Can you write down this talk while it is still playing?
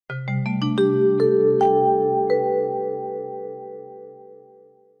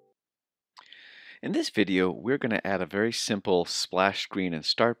In this video, we're going to add a very simple splash screen and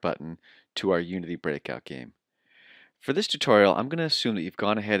start button to our Unity Breakout game. For this tutorial, I'm going to assume that you've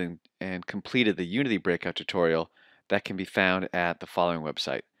gone ahead and completed the Unity Breakout tutorial that can be found at the following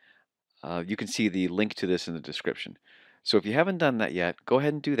website. You can see the link to this in the description. So if you haven't done that yet, go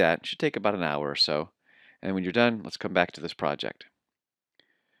ahead and do that. It should take about an hour or so. And when you're done, let's come back to this project.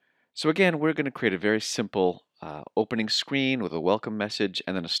 So again, we're going to create a very simple opening screen with a welcome message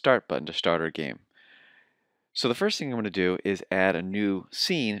and then a start button to start our game. So the first thing I'm going to do is add a new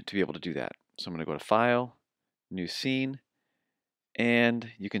scene to be able to do that. So I'm going to go to File, New Scene, and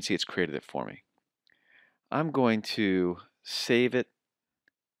you can see it's created it for me. I'm going to save it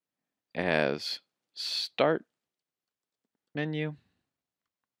as Start Menu,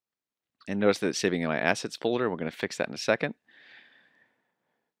 and notice that it's saving in my Assets folder. We're going to fix that in a second.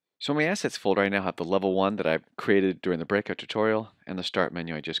 So in my Assets folder, I now have the level 1 that I created during the breakout tutorial and the Start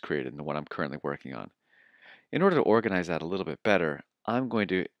menu I just created and the one I'm currently working on. In order to organize that a little bit better, I'm going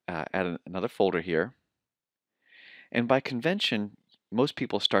to add another folder here. And by convention, most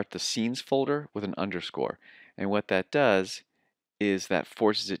people start the scenes folder with an underscore. And what that does is that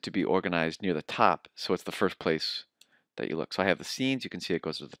forces it to be organized near the top, so it's the first place that you look. So I have the scenes, you can see it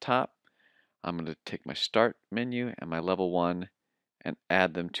goes to the top. I'm going to take my start menu and my level 1 and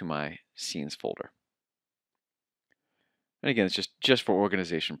add them to my scenes folder. And again, it's just for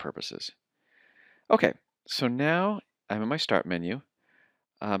organization purposes. Okay, so now I'm in my start menu.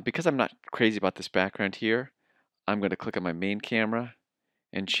 Because I'm not crazy about this background here, I'm going to click on my main camera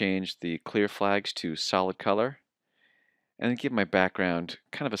and change the clear flags to solid color and then give my background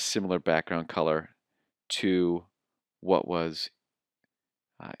kind of a similar background color to what was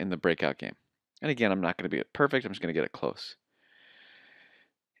in the breakout game. And again, I'm not going to be perfect, I'm just going to get it close.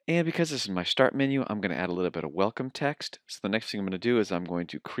 And because this is my start menu, I'm going to add a little bit of welcome text. So the next thing I'm going to do is I'm going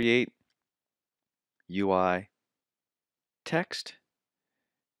to create UI text,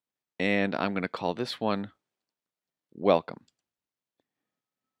 and I'm going to call this one welcome.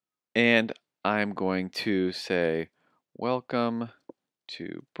 And I'm going to say welcome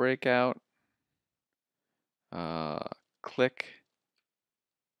to breakout. Click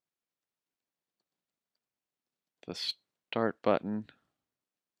the start button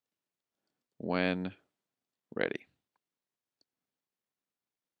when ready.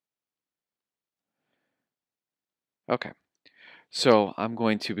 Okay, so I'm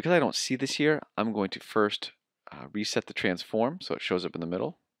going to, because I don't see this here, I'm going to first reset the transform so it shows up in the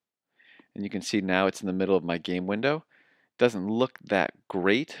middle. And you can see now it's in the middle of my game window. It doesn't look that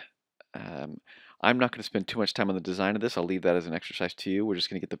great. I'm not going to spend too much time on the design of this. I'll leave that as an exercise to you. We're just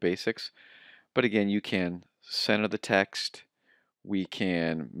going to get the basics. But again, you can center the text. We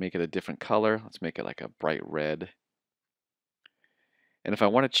can make it a different color. Let's make it like a bright red. And if I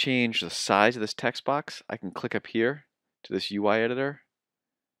want to change the size of this text box, I can click up here to this UI editor.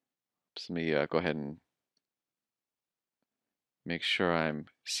 So let me go ahead and make sure I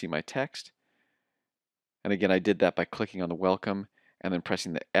see my text. And again, I did that by clicking on the welcome and then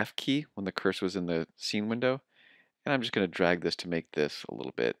pressing the F key when the cursor was in the scene window. And I'm just going to drag this to make this a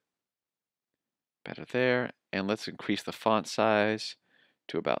little bit better there. And let's increase the font size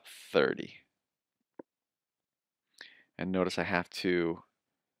to about 30. And notice I have to,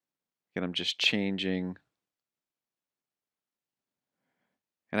 again, I'm just changing.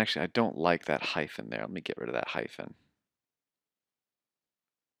 And actually, I don't like that hyphen there. Let me get rid of that hyphen.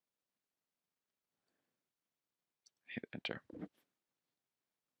 Hit enter.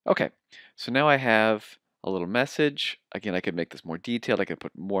 Okay, so now I have a little message. Again, I could make this more detailed. I could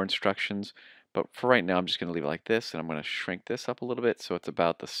put more instructions. But for right now, I'm just going to leave it like this. And I'm going to shrink this up a little bit so it's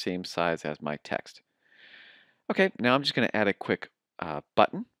about the same size as my text. Okay, now I'm just going to add a quick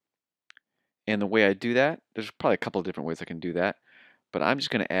button. And the way I do that, there's probably a couple of different ways I can do that. But I'm just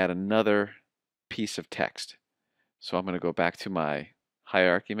going to add another piece of text. So I'm going to go back to my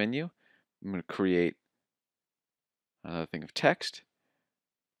hierarchy menu. I'm going to create another thing of text.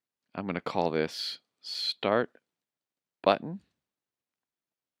 I'm going to call this start button.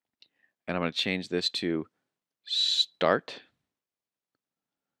 And I'm going to change this to start.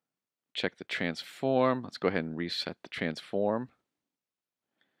 Check the transform. Let's go ahead and reset the transform.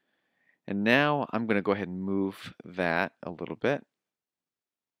 And now I'm going to go ahead and move that a little bit.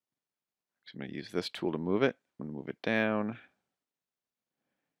 So I'm going to use this tool to move it. I'm going to move it down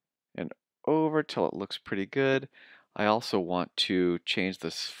and over till it looks pretty good. I also want to change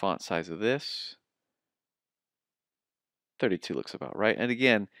the font size of this. 32 looks about right. And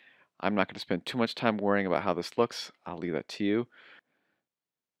again, I'm not going to spend too much time worrying about how this looks. I'll leave that to you.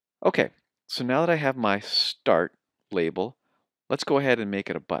 Okay, so now that I have my start label, let's go ahead and make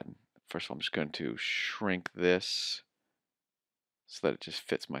it a button. first of all, I'm just going to shrink this so that it just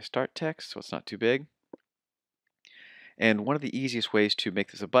fits my start text, so it's not too big. And one of the easiest ways to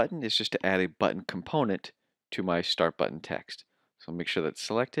make this a button is just to add a button component to my start button text. So make sure that's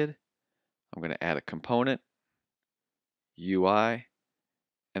selected. I'm going to add a component, UI,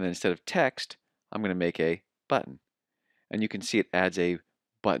 and then instead of text, I'm going to make a button. And you can see it adds a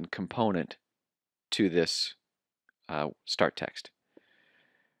button component to this start text.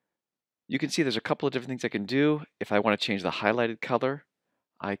 You can see there's a couple of different things I can do. If I want to change the highlighted color,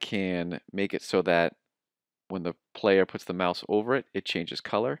 I can make it so that when the player puts the mouse over it, it changes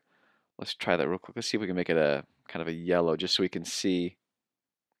color. Let's try that real quick. Let's see if we can make it a kind of a yellow, just so we can see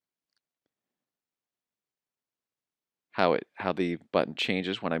how the button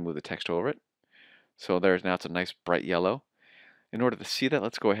changes when I move the text over it. So there's now it's a nice bright yellow. In order to see that,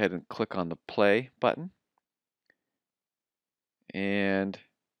 let's go ahead and click on the play button. And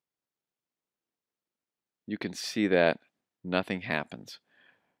you can see that nothing happens.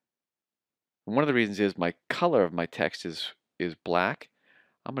 And one of the reasons is my color of my text is black.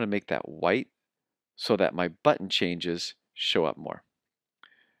 I'm going to make that white so that my button changes show up more.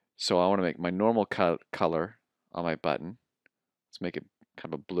 So I want to make my normal color on my button. Let's make it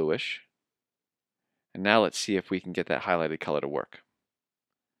kind of a bluish. And now let's see if we can get that highlighted color to work.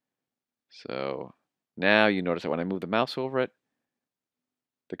 So now you notice that when I move the mouse over it,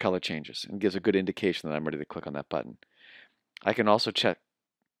 the color changes and gives a good indication that I'm ready to click on that button. I can also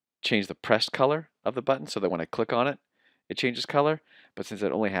change the pressed color of the button so that when I click on it, it changes color. But since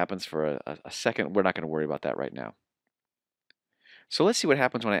it only happens for a second, we're not going to worry about that right now. So let's see what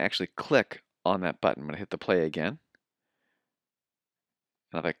happens when I actually click on that button. I'm going to hit the play again.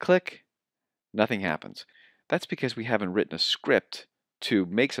 And if I click, nothing happens. That's because we haven't written a script to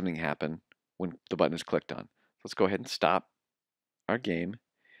make something happen when the button is clicked on. Let's go ahead and stop our game.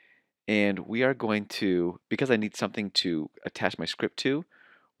 And we are going to, because I need something to attach my script to,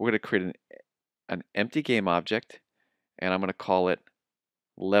 we're going to create an empty game object, and I'm going to call it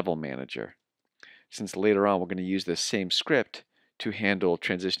Level Manager. Since later on we're going to use this same script to handle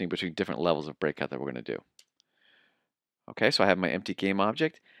transitioning between different levels of breakout that we're going to do. Okay, so I have my empty game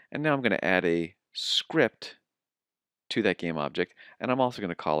object, and now I'm going to add a script to that game object, and I'm also going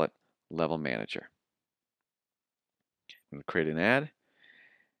to call it Level Manager. I'm going to create an add,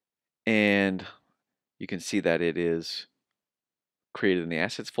 and you can see that it is created in the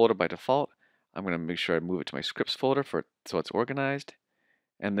assets folder by default. I'm going to make sure I move it to my scripts folder so it's organized,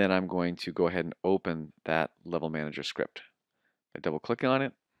 and then I'm going to go ahead and open that Level Manager script. I double click on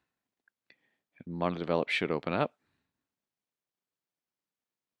it, and MonoDevelop should open up.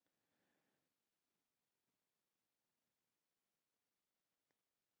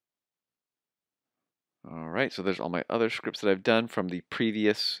 Alright, so there's all my other scripts that I've done from the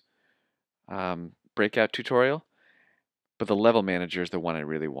previous breakout tutorial, but the Level Manager is the one I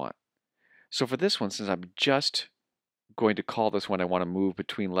really want. So for this one, since I'm just going to call this when I want to move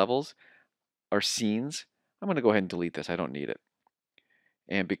between levels or scenes, I'm going to go ahead and delete this. I don't need it.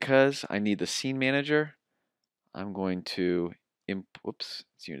 And because I need the Scene Manager, I'm going to it's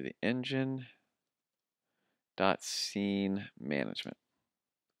Unity Engine .scene management.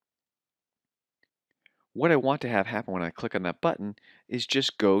 What I want to have happen when I click on that button is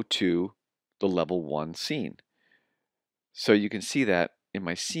just go to the level 1 scene. So you can see that in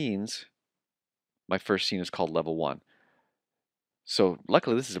my scenes, my first scene is called level 1. So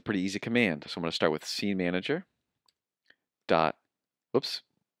luckily this is a pretty easy command. So I'm going to start with Scene Manager dot,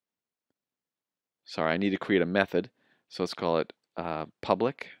 sorry, I need to create a method. So let's call it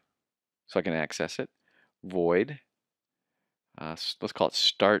public so I can access it. Void, let's call it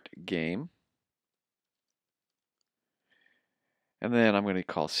start game. And then I'm going to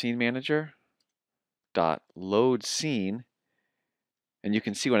call Scene Manager dot load scene, and you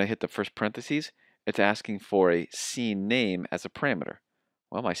can see when I hit the first parentheses, it's asking for a scene name as a parameter.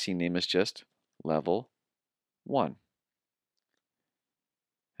 Well, my scene name is just level 1.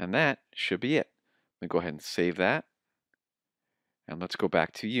 And that should be it. Let me go ahead and save that, and let's go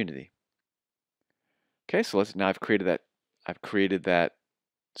back to Unity. Okay, so now I've created that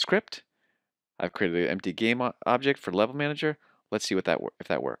script. I've created an empty game object for Level Manager. Let's see if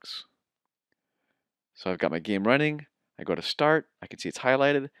that works. So I've got my game running. I go to start. I can see it's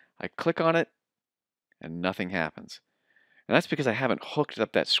highlighted. I click on it, and nothing happens. And that's because I haven't hooked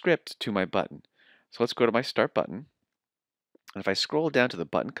up that script to my button. So let's go to my start button. And if I scroll down to the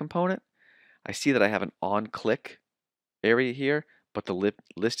button component, I see that I have an on-click area here, but the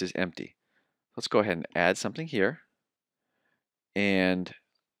list is empty. Let's go ahead and add something here. And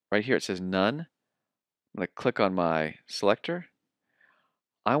right here it says none. I'm going to click on my selector.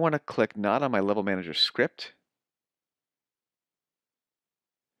 I want to click not on my level manager script,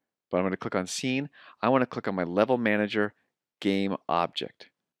 but I'm going to click on scene. I want to click on my level manager game object.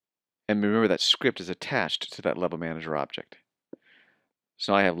 And remember that script is attached to that level manager object.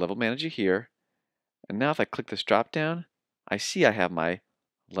 So now I have level manager here. And now if I click this drop down, I see I have my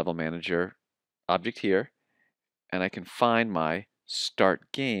level manager object here. And I can find my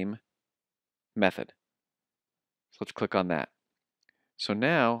start game method. So let's click on that. So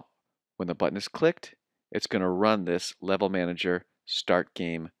now when the button is clicked, it's going to run this level manager start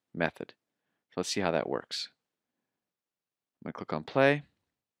game method. So let's see how that works. I'm going to click on play.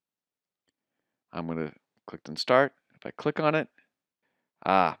 I'm going to click on start. If I click on it,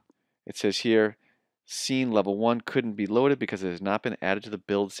 it says here, scene level 1 couldn't be loaded because it has not been added to the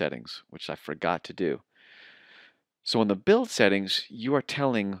build settings, which I forgot to do. So in the build settings, you are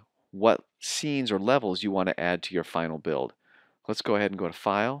telling what scenes or levels you want to add to your final build. Let's go ahead and go to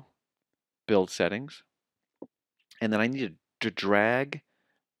File, Build Settings, and then I need to drag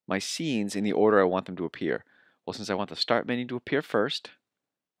my scenes in the order I want them to appear. Well, since I want the start menu to appear first,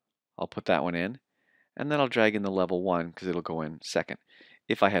 I'll put that one in, and then I'll drag in the level 1 because it'll go in second.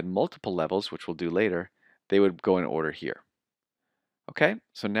 If I had multiple levels, which we'll do later, they would go in order here. Okay,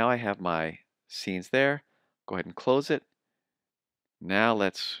 so now I have my scenes there. Go ahead and close it. Now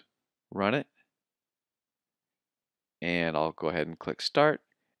let's run it. And I'll go ahead and click start,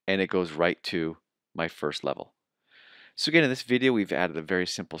 and it goes right to my first level. So again, in this video, we've added a very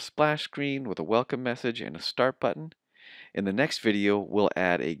simple splash screen with a welcome message and a start button. In the next video, we'll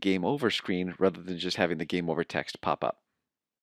add a game over screen rather than just having the game over text pop up.